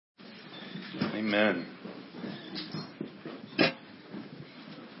Amen.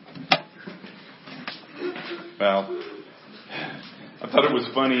 Well, I thought it was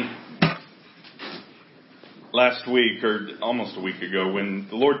funny last week, or almost a week ago, when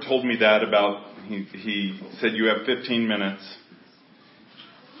the Lord told me that about, He said, you have 15 minutes.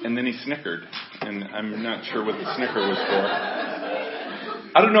 And then He snickered. And I'm not sure what the snicker was for.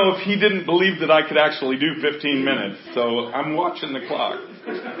 I don't know if He didn't believe that I could actually do 15 minutes. So I'm watching the clock.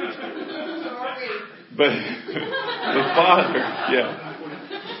 But the Father,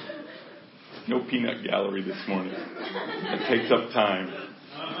 no peanut gallery this morning. It takes up time.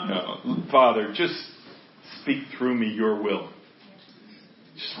 No, Father, just speak through me your will.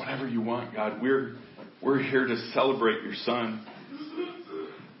 Just whatever you want, God. We're here to celebrate your Son.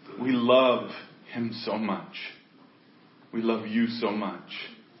 We love Him so much. We love you so much.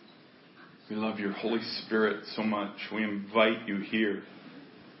 We love your Holy Spirit so much. We invite you here.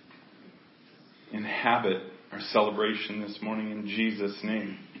 Inhabit our celebration this morning in Jesus'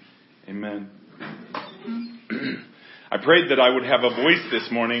 name. Amen. I prayed that I would have a voice this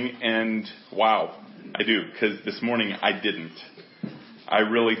morning, and wow, I do, because this morning I didn't. I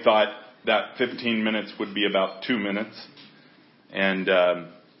really thought that 15 minutes would be about 2 minutes, and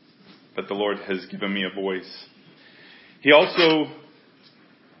but the Lord has given me a voice. He also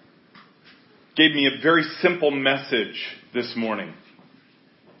gave me a very simple message this morning.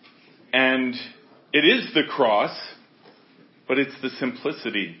 And it is the cross, but it's the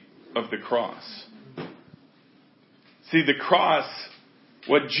simplicity of the cross. See, the cross,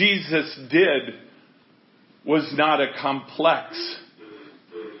 what Jesus did was not a complex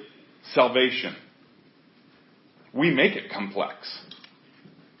salvation. We make it complex.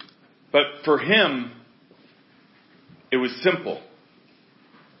 But for Him, it was simple.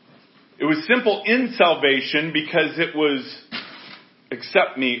 It was simple in salvation because it was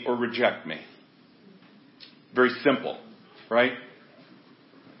accept me or reject me. Very simple, right?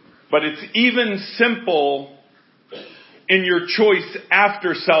 But it's even simple in your choice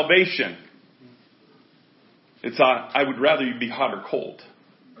after salvation. It's I would rather you be hot or cold.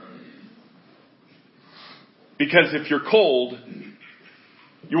 Because if you're cold,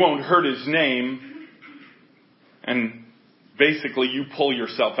 you won't hurt His name, and basically you pull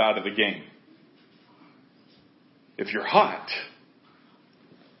yourself out of the game. If you're hot,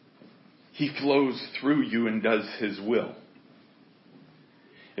 He flows through you and does His will.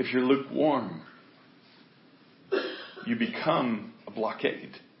 If you're lukewarm, you become a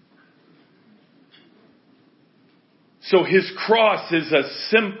blockade. So His cross is a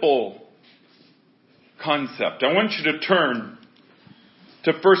simple concept. I want you to turn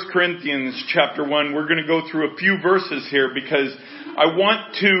to 1 Corinthians chapter 1. We're going to go through a few verses here because I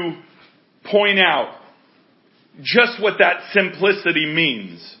want to point out just what that simplicity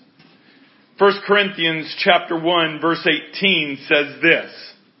means. 1 Corinthians chapter 1 verse 18 says this: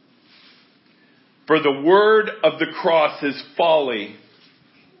 for the word of the cross is folly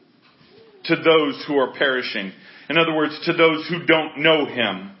to those who are perishing. In other words, to those who don't know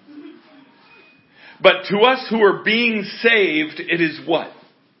Him. But to us who are being saved, it is what?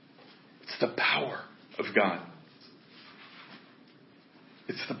 It's the power of God.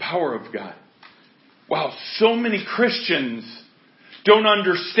 It's the power of God. Wow, so many Christians don't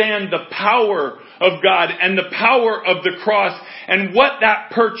understand the power of God and the power of the cross and what that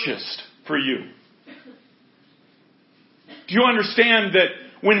purchased for you. Do you understand that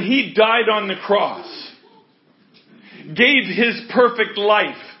when He died on the cross, gave His perfect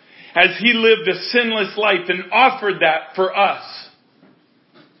life as He lived a sinless life and offered that for us,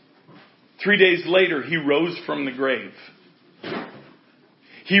 3 days later He rose from the grave.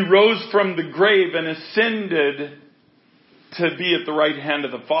 He rose from the grave and ascended to be at the right hand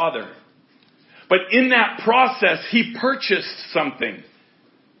of the Father. But in that process, He purchased something.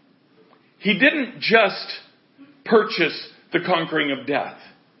 He didn't just purchase the conquering of death.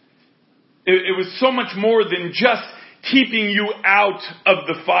 It was so much more than just keeping you out of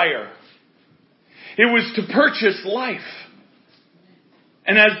the fire. It was to purchase life.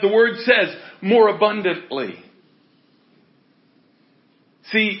 And as the word says, more abundantly.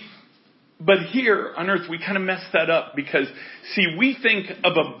 See, but here on earth we kind of mess that up because, see, we think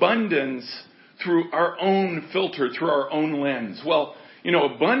of abundance through our own filter, through our own lens. Well,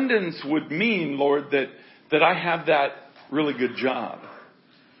 abundance would mean, Lord, that I have that really good job.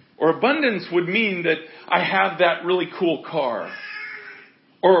 Or abundance would mean that I have that really cool car.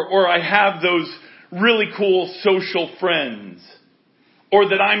 Or I have those really cool social friends. Or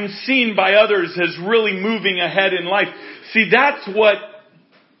that I'm seen by others as really moving ahead in life. See, that's what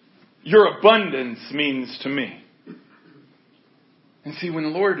your abundance means to me. And see, when the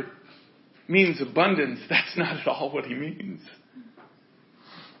Lord means abundance, that's not at all what he means.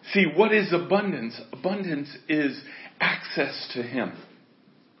 See, what is abundance? Abundance is access to him.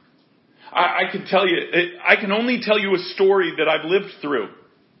 I can only tell you a story that I've lived through.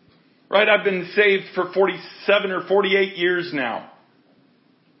 Right? I've been saved for 47 or 48 years now.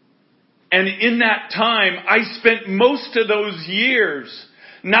 And in that time, I spent most of those years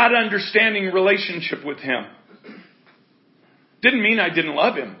not understanding relationship with him. Didn't mean I didn't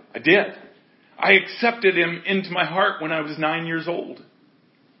love him. I did. I accepted him into my heart when I was 9 years old.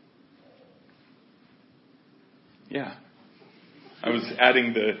 Yeah. I was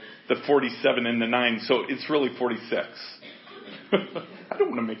adding the 47 and the 9, so it's really 46. I don't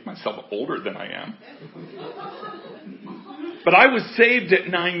want to make myself older than I am. But I was saved at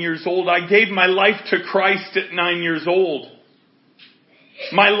 9 years old. I gave my life to Christ at 9 years old.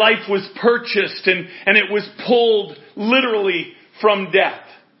 My life was purchased and it was pulled literally from death.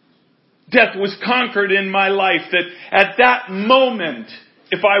 Death was conquered in my life, that at that moment,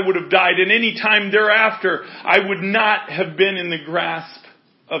 if I would have died, and any time thereafter, I would not have been in the grasp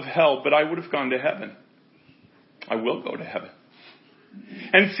of hell, but I would have gone to heaven. I will go to heaven.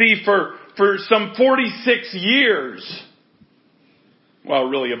 And see, for some 46 years, well,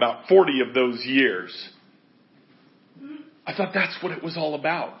 really about 40 of those years, I thought that's what it was all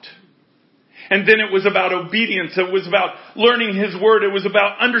about. And then it was about obedience. It was about learning His Word. It was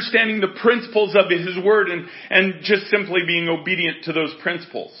about understanding the principles of His Word and just simply being obedient to those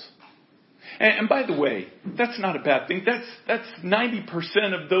principles. And by the way, that's not a bad thing. That's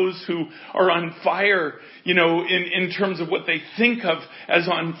 90% of those who are on fire, in terms of what they think of as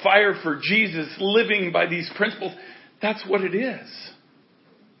on fire for Jesus, living by these principles. That's what it is.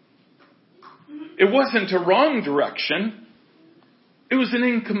 It wasn't a wrong direction. It was an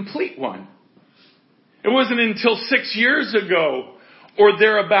incomplete one. It wasn't until 6 years ago or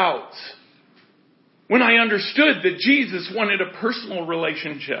thereabouts when I understood that Jesus wanted a personal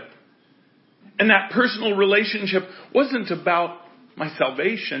relationship. And that personal relationship wasn't about my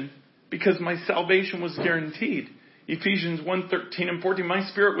salvation, because my salvation was guaranteed. Ephesians 1:13 and 14, my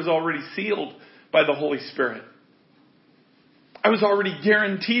spirit was already sealed by the Holy Spirit. I was already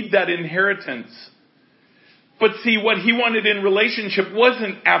guaranteed that inheritance. But see, what He wanted in relationship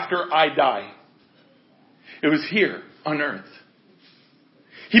wasn't after I die. It was here on earth.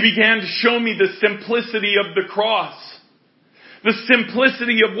 He began to show me the simplicity of the cross. The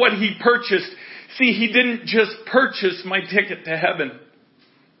simplicity of what He purchased. See, He didn't just purchase my ticket to heaven.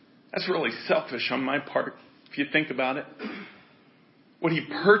 That's really selfish on my part, if you think about it. What He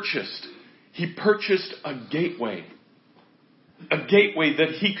purchased a gateway. A gateway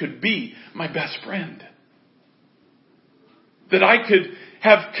that He could be my best friend. That I could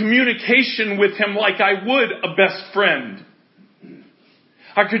have communication with Him like I would a best friend.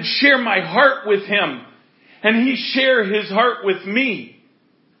 I could share my heart with Him, and He share His heart with me.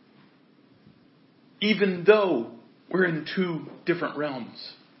 Even though we're in two different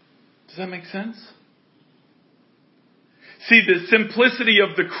realms. Does that make sense? See, the simplicity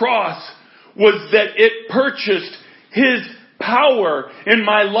of the cross was that it purchased His power in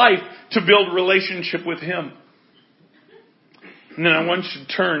my life to build relationship with Him. And then I want you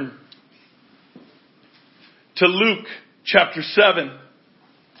to turn to Luke chapter 7.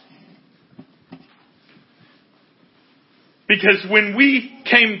 Because when we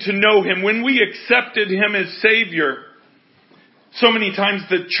came to know Him, when we accepted Him as Savior, so many times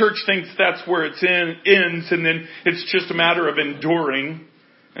the church thinks that's where it ends, and then it's just a matter of enduring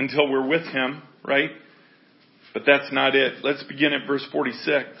until we're with Him, right? But that's not it. Let's begin at verse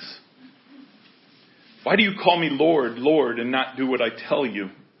 46. Why do you call me Lord, Lord, and not do what I tell you?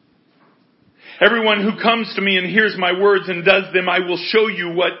 Everyone who comes to me and hears my words and does them, I will show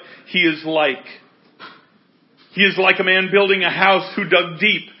you what he is like. He is like a man building a house who dug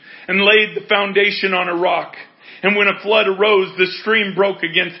deep and laid the foundation on a rock. And when a flood arose, the stream broke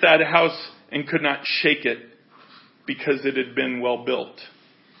against that house and could not shake it because it had been well built.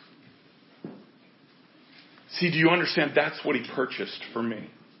 See, do you understand? That's what He purchased for me.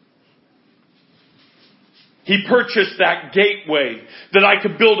 He purchased that gateway that I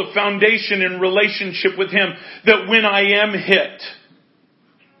could build a foundation in relationship with Him, that when I am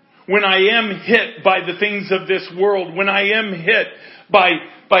hit by the things of this world, when I am hit by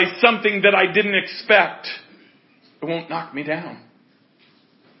something that I didn't expect, it won't knock me down.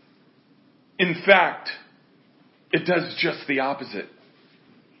 In fact, it does just the opposite.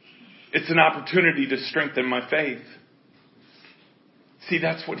 It's an opportunity to strengthen my faith. See,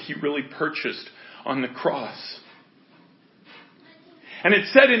 that's what He really purchased on the cross. And it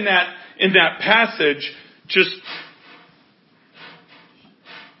said in that passage, just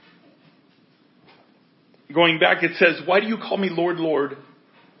going back, it says, why do you call me Lord, Lord,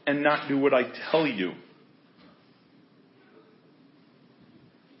 and not do what I tell you?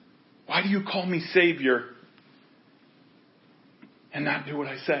 Why do you call me Savior and not do what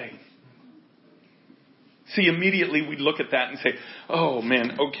I say? See, immediately we'd look at that and say, oh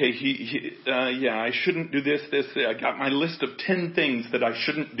man, okay, I shouldn't do this. I got my list of 10 things that I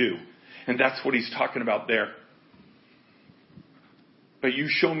shouldn't do. And that's what he's talking about there. But you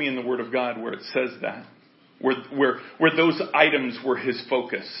show me in the Word of God where it says that. Where those items were his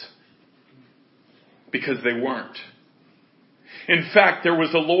focus. Because they weren't. In fact, there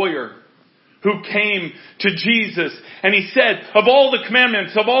was a lawyer who came to Jesus and he said, of all the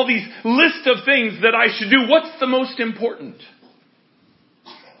commandments, of all these list of things that I should do, what's the most important?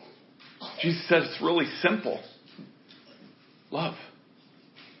 Jesus said it's really simple. Love.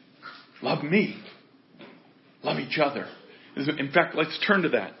 Love me. Love each other. In fact, let's turn to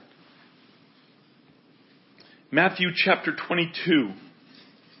that. Matthew chapter 22.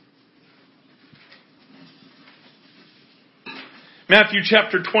 Matthew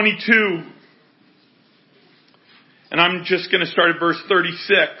chapter 22. And I'm just going to start at verse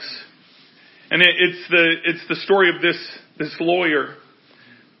 36. And it's the story of this lawyer.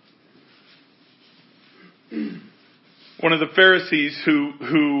 One of the Pharisees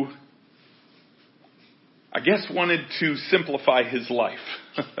who I guess wanted to simplify his life.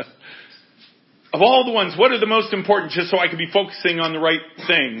 Of all the ones, what are the most important, just so I could be focusing on the right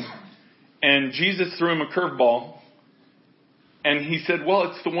thing? And Jesus threw him a curveball. And he said,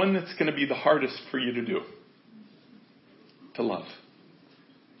 well, it's the one that's going to be the hardest for you to do. To love.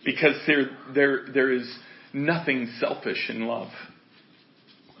 Because there is nothing selfish in love.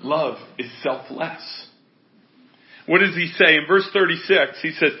 Love is selfless. What does he say? In verse 36,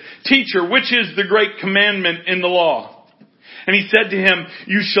 he says, Teacher, which is the great commandment in the law? And he said to him,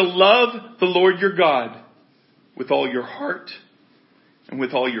 you shall love the Lord your God with all your heart and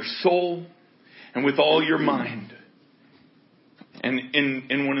with all your soul and with all your mind. And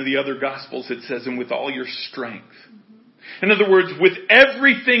in one of the other Gospels it says, and with all your strength. In other words, with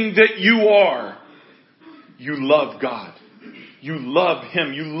everything that you are, you love God. You love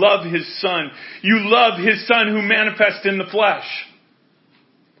Him. You love His Son. You love His Son who manifested in the flesh.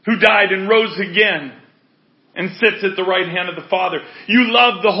 Who died and rose again. And sits at the right hand of the Father. You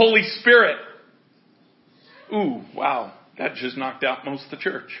love the Holy Spirit. Ooh, wow. That just knocked out most of the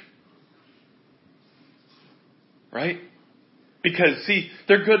church. Right? Because, see,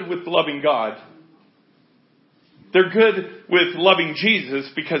 they're good with loving God. They're good with loving Jesus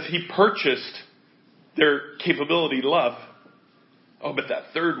because He purchased their capability to love. Oh, but that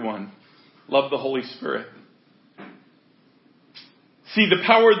third one, love the Holy Spirit. See, the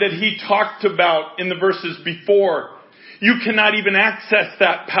power that He talked about in the verses before, you cannot even access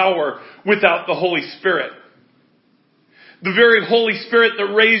that power without the Holy Spirit. The very Holy Spirit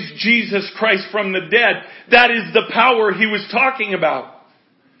that raised Jesus Christ from the dead, that is the power He was talking about.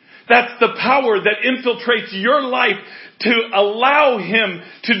 That's the power that infiltrates your life to allow Him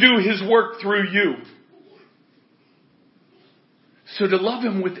to do His work through you. So to love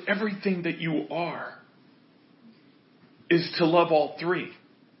Him with everything that you are is to love all three.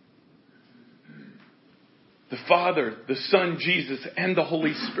 The Father, the Son, Jesus, and the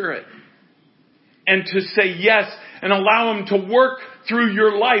Holy Spirit. And to say yes and allow Him to work through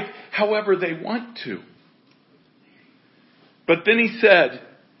your life however they want to. But then He said,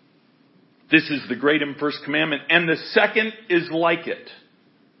 this is the great and first commandment, and the second is like it.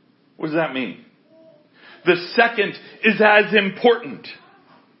 What does that mean? The second is as important.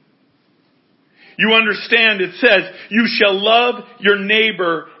 You understand, it says, you shall love your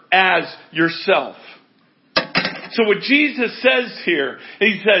neighbor as yourself. So what Jesus says here,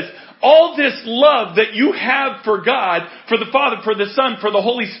 He says, all this love that you have for God, for the Father, for the Son, for the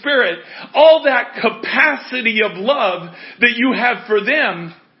Holy Spirit, all that capacity of love that you have for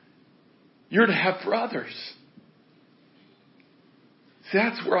them, you're to have for others. See,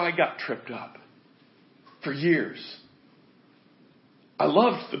 that's where I got tripped up. For years. I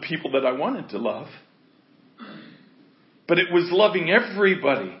loved the people that I wanted to love. But it was loving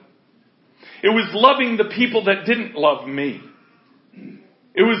everybody. It was loving the people that didn't love me.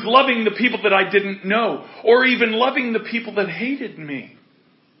 It was loving the people that I didn't know. Or even loving the people that hated me.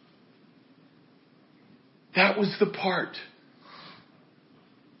 That was the part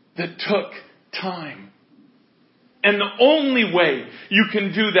that took time. And the only way you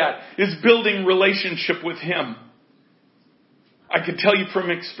can do that is building relationship with Him. I can tell you from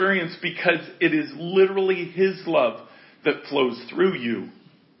experience because it is literally His love that flows through you.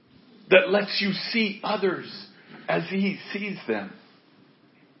 That lets you see others as He sees them.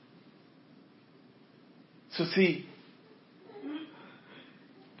 So see,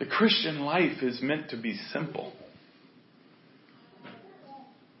 the Christian life is meant to be simple.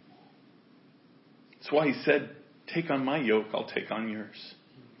 That's why he said, take on my yoke, I'll take on yours.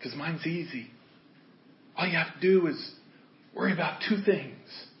 Because mine's easy. All you have to do is worry about two things.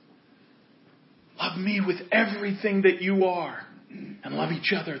 Love me with everything that you are, and love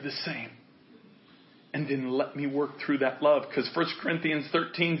each other the same. And then let me work through that love. Because 1 Corinthians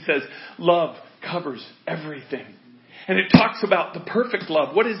 13 says, love covers everything. And it talks about the perfect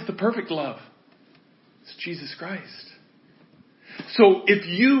love. What is the perfect love? It's Jesus Christ. So if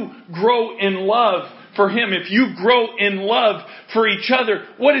you grow in love for Him, if you grow in love for each other,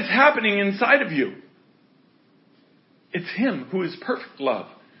 what is happening inside of you? It's Him who is perfect love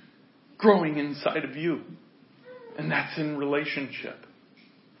growing inside of you. And that's in relationship.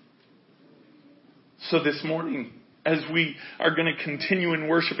 So this morning, as we are going to continue in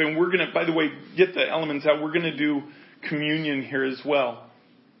worship, and we're going to, by the way, get the elements out, we're going to do communion here as well.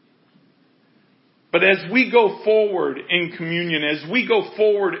 But as we go forward in communion, as we go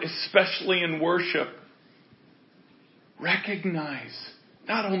forward, especially in worship, recognize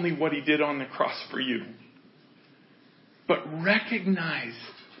not only what He did on the cross for you, but recognize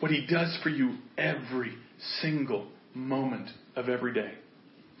what He does for you every single moment of every day.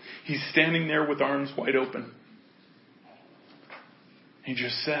 He's standing there with arms wide open. He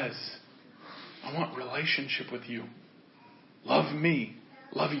just says, I want relationship with you. Love me.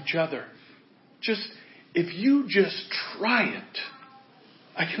 Love each other. If you just try it,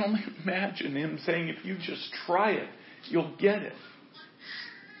 I can only imagine Him saying, if you just try it, you'll get it.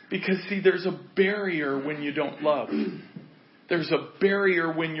 Because see, there's a barrier when you don't love. There's a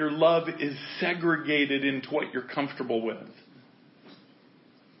barrier when your love is segregated into what you're comfortable with.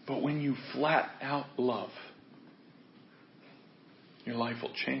 But when you flat out love, your life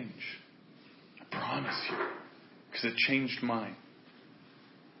will change. I promise you. Because it changed mine.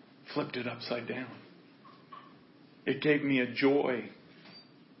 Flipped it upside down. It gave me a joy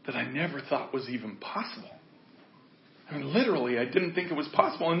that I never thought was even possible. I mean, literally, I didn't think it was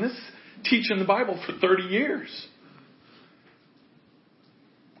possible. And this teaching the Bible for 30 years.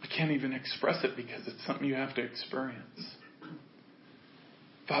 I can't even express it because it's something you have to experience.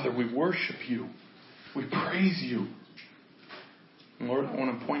 Father, we worship you. We praise you. And Lord, I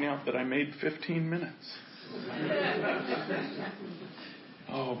want to point out that I made 15 minutes.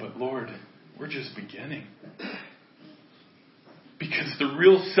 Oh, but Lord, we're just beginning. Because the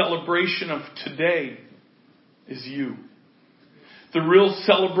real celebration of today is you. The real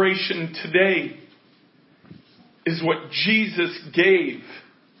celebration today is what Jesus gave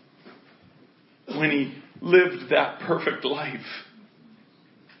when He lived that perfect life.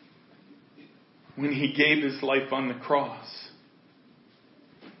 When He gave His life on the cross.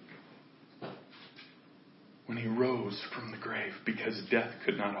 When He rose from the grave because death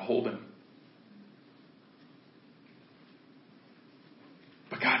could not hold Him.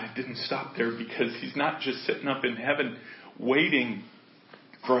 But God, it didn't stop there because He's not just sitting up in heaven waiting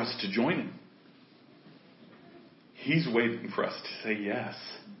for us to join Him. He's waiting for us to say yes.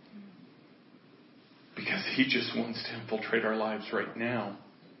 Because He just wants to infiltrate our lives right now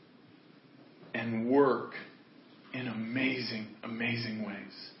and work in amazing, amazing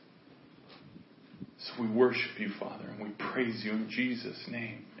ways. So we worship you, Father, and we praise you in Jesus'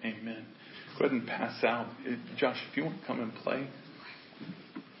 name. Amen. Go ahead and pass out. Josh, if you want to come and play.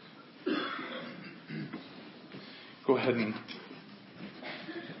 Go ahead and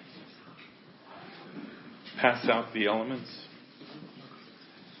pass out the elements.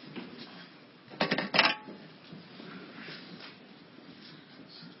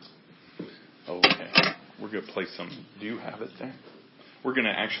 Okay. We're going to play some. Do you have it there? We're going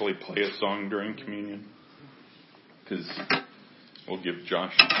to actually play a song during communion. Because we'll give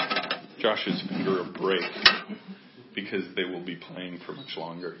Josh's finger a break. Because they will be playing for much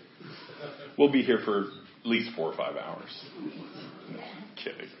longer. We'll be here for at least 4 or 5 hours. No, I'm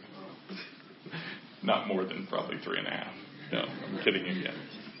kidding. Not more than probably 3.5. No, I'm kidding again.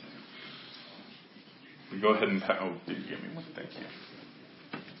 We go ahead and... Oh, did you give me one? Thank you.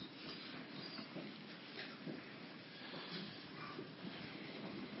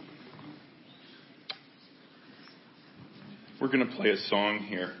 We're going to play a song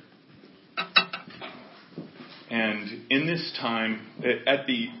here. And in this time, at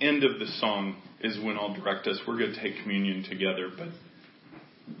the end of the song is when I'll direct us. We're going to take communion together.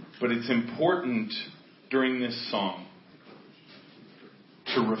 But it's important during this song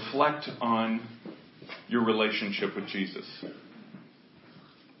to reflect on your relationship with Jesus.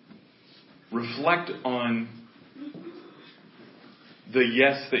 Reflect on the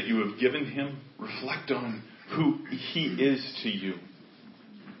yes that you have given Him. Reflect on who He is to you.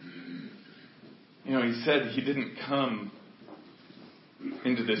 You know, He said He didn't come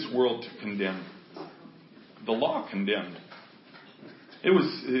into this world to condemn. The law condemned. It was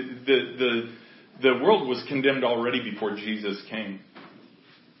the world was condemned already before Jesus came.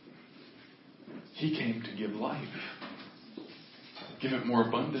 He came to give life. Give it more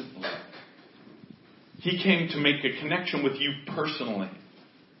abundantly. He came to make a connection with you personally.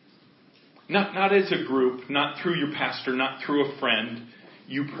 Not as a group, not through your pastor, not through a friend.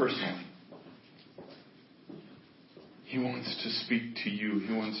 You personally. He wants to speak to you.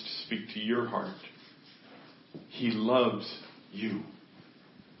 He wants to speak to your heart. He loves you.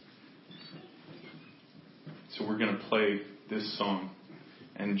 So we're going to play this song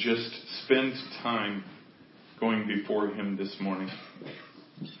and just spend time going before Him this morning.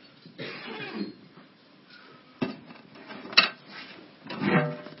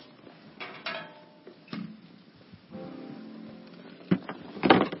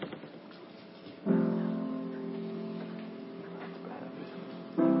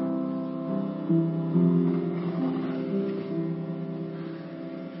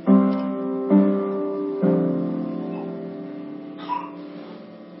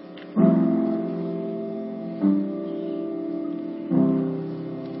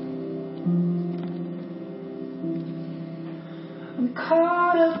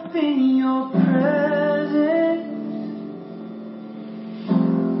 Caught up in your presence,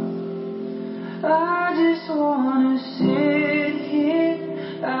 I just wanna sit here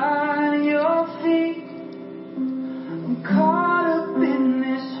at your feet. I'm caught up in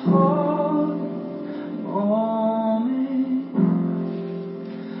this whole moment.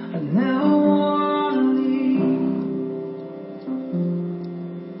 I never wanna leave.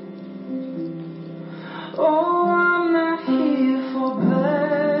 Oh, I'm not here for blessings.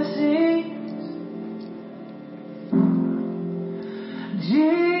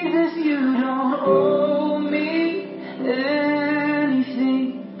 Jesus, you don't owe me anything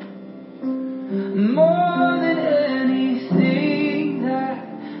more than anything that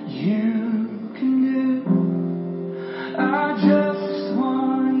you can do. I just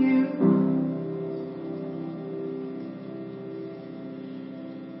want you.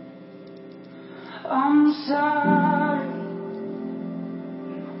 I'm sorry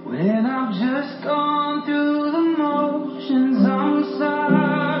when I've just gone through the motions. I'm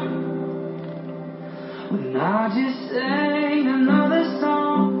sorry when I just sang another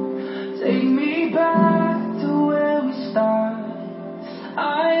song. Take me back to where we started.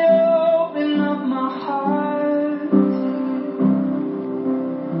 I open up my heart to you.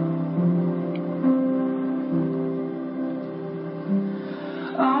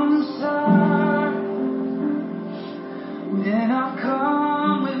 I'm sorry when I've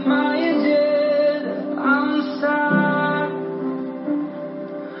come with my agenda. I'm sorry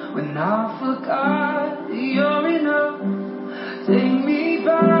when I forgot that you're enough. Take me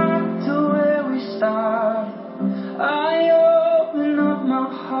back to where we started. I open up my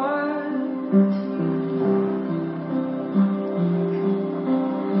heart to you.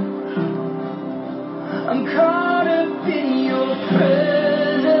 I'm caught up in your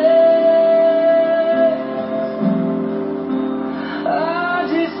presence. I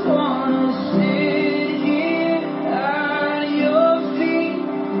just wanna sit here at your feet.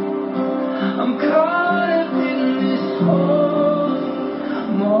 I'm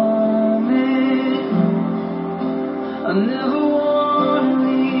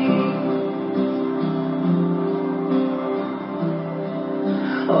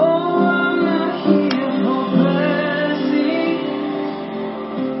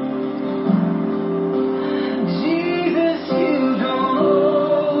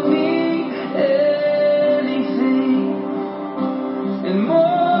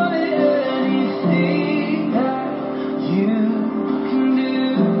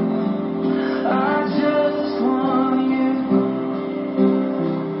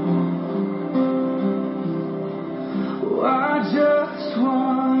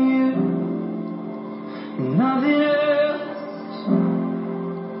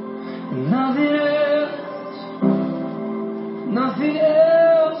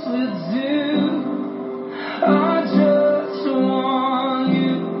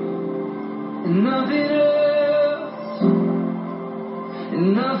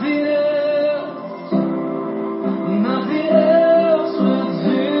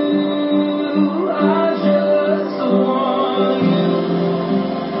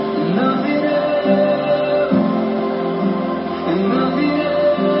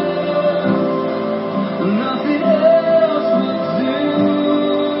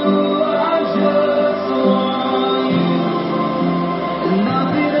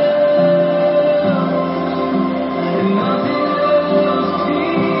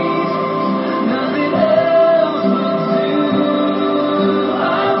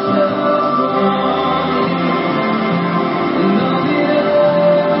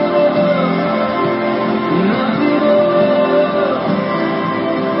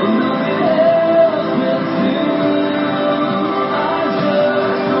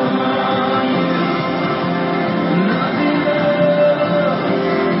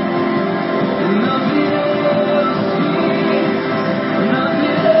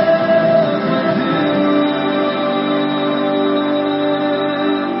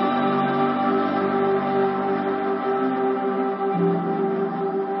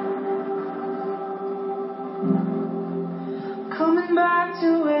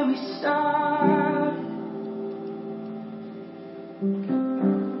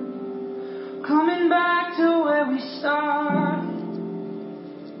start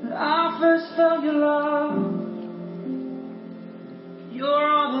that I first felt your love. You're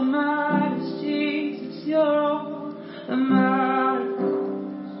all that matters, Jesus. You're all that matters.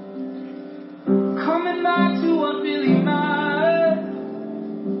 Coming back to what really matters.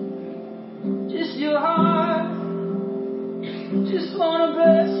 Just your heart. Just wanna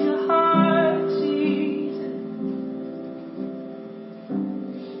bless your heart, Jesus.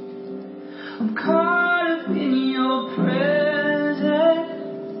 I'm caught up in your presence.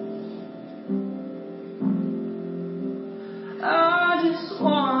 I just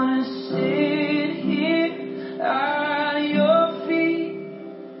wanna sit here at your feet.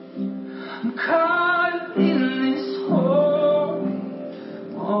 I'm caught up in this holy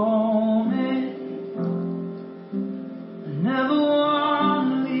moment. I never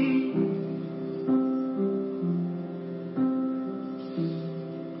wanna leave.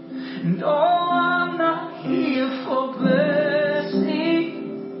 And oh, I'm not here for blessing.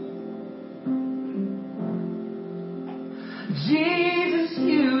 Jesus,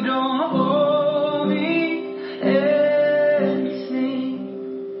 you don't owe me anything.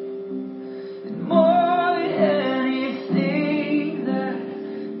 And more than anything that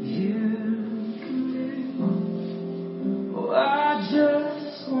you can do. Oh, I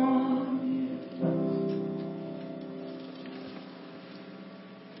just want you.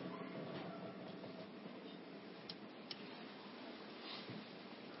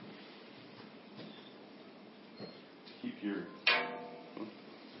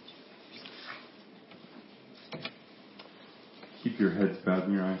 Keep your heads bowed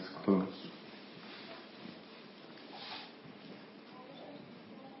and your eyes closed.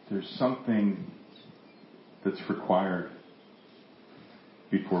 There's something that's required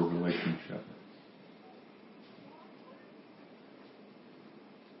before relationship.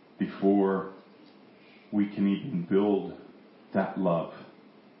 Before we can even build that love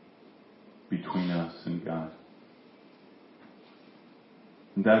between us and God.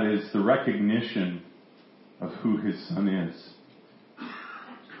 And that is the recognition of who His Son is.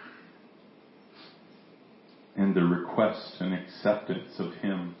 And the request and acceptance of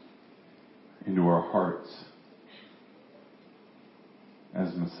Him into our hearts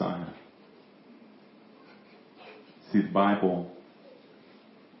as Messiah. See, the Bible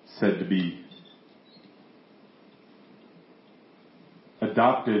said to be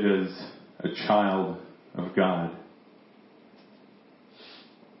adopted as a child of God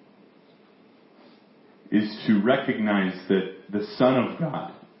is to recognize that the Son of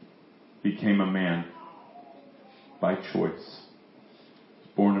God became a man by choice,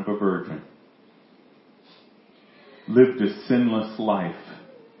 born of a virgin, lived a sinless life,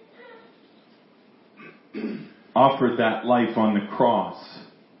 offered that life on the cross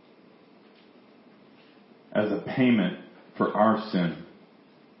as a payment for our sin.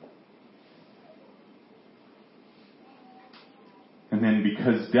 And then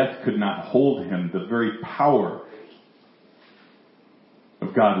because death could not hold Him, the very power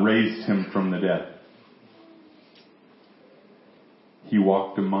of God raised Him from the dead. He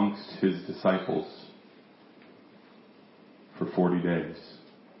walked amongst His disciples for 40 days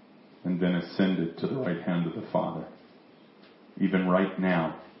and then ascended to the right hand of the Father. Even right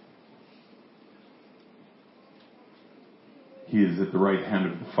now, He is at the right hand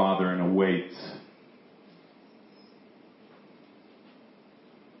of the Father and awaits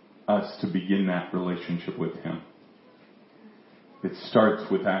us to begin that relationship with Him. It starts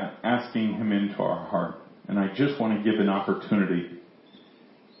with asking Him into our heart. And I just want to give an opportunity.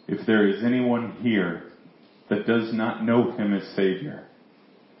 If there is anyone here that does not know Him as Savior,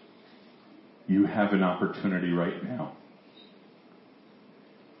 you have an opportunity right now.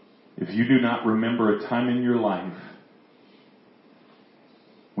 If you do not remember a time in your life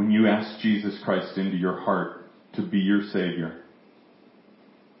when you asked Jesus Christ into your heart to be your Savior,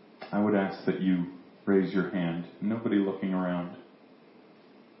 I would ask that you raise your hand. Nobody looking around,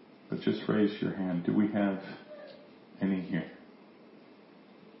 but just raise your hand. Do we have any here?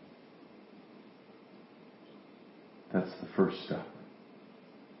 That's the first step.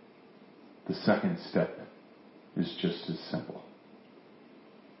 The second step is just as simple.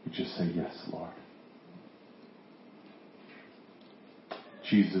 You just say, yes, Lord.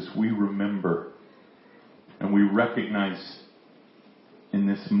 Jesus, we remember and we recognize in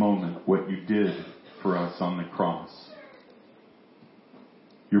this moment what you did for us on the cross.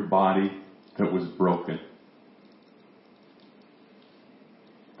 Your body that was broken,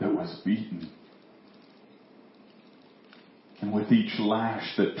 that was beaten. And with each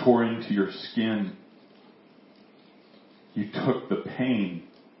lash that tore into your skin, you took the pain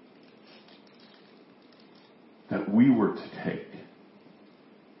that that we were to take,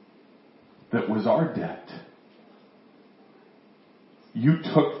 that was our debt. You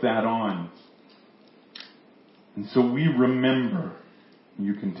took that on. And so we remember.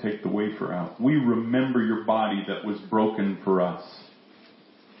 You can take the wafer out. We remember your body that was broken for us.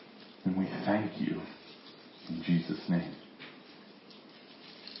 And we thank you in Jesus' name.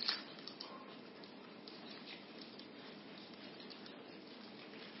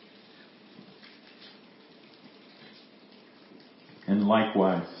 And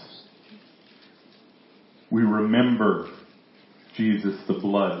likewise, we remember, Jesus, the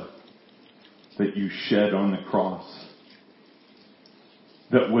blood that you shed on the cross,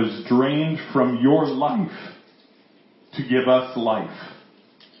 that was drained from your life to give us life.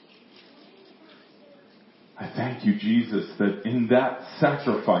 I thank you, Jesus, that in that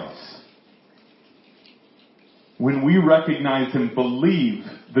sacrifice, when we recognize and believe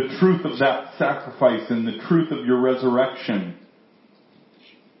the truth of that sacrifice and the truth of your resurrection,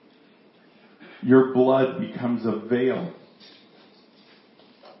 your blood becomes a veil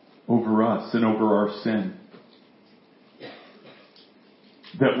over us and over our sin.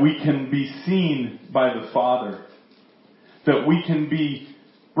 That we can be seen by the Father. That we can be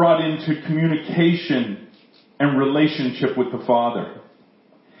brought into communication and relationship with the Father.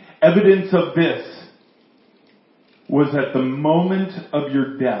 Evidence of this was at the moment of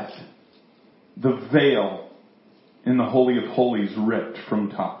your death, the veil in the Holy of Holies ripped from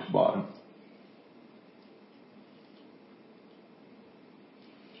top to bottom.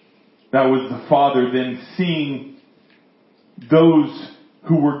 That was the Father then seeing those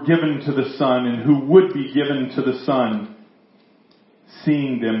who were given to the Son and who would be given to the Son,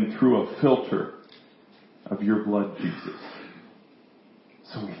 seeing them through a filter of your blood, Jesus.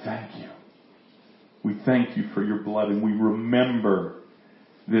 So we thank you. We thank you for your blood, and we remember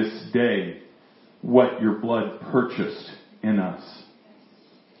this day what your blood purchased in us.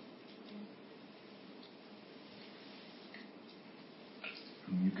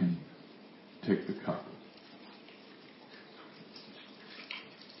 And you can take the cup.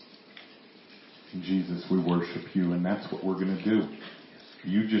 And Jesus, we worship you, and that's what we're going to do.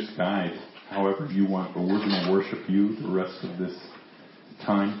 You just guide however you want, but we're going to worship you the rest of this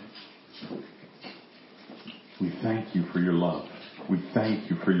time. We thank you for your love. We thank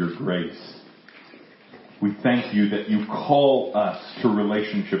you for your grace. We thank you that you call us to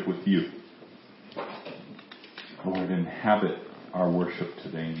relationship with you. Lord, inhabit our worship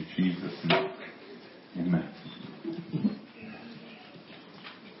today in Jesus' name. Amen.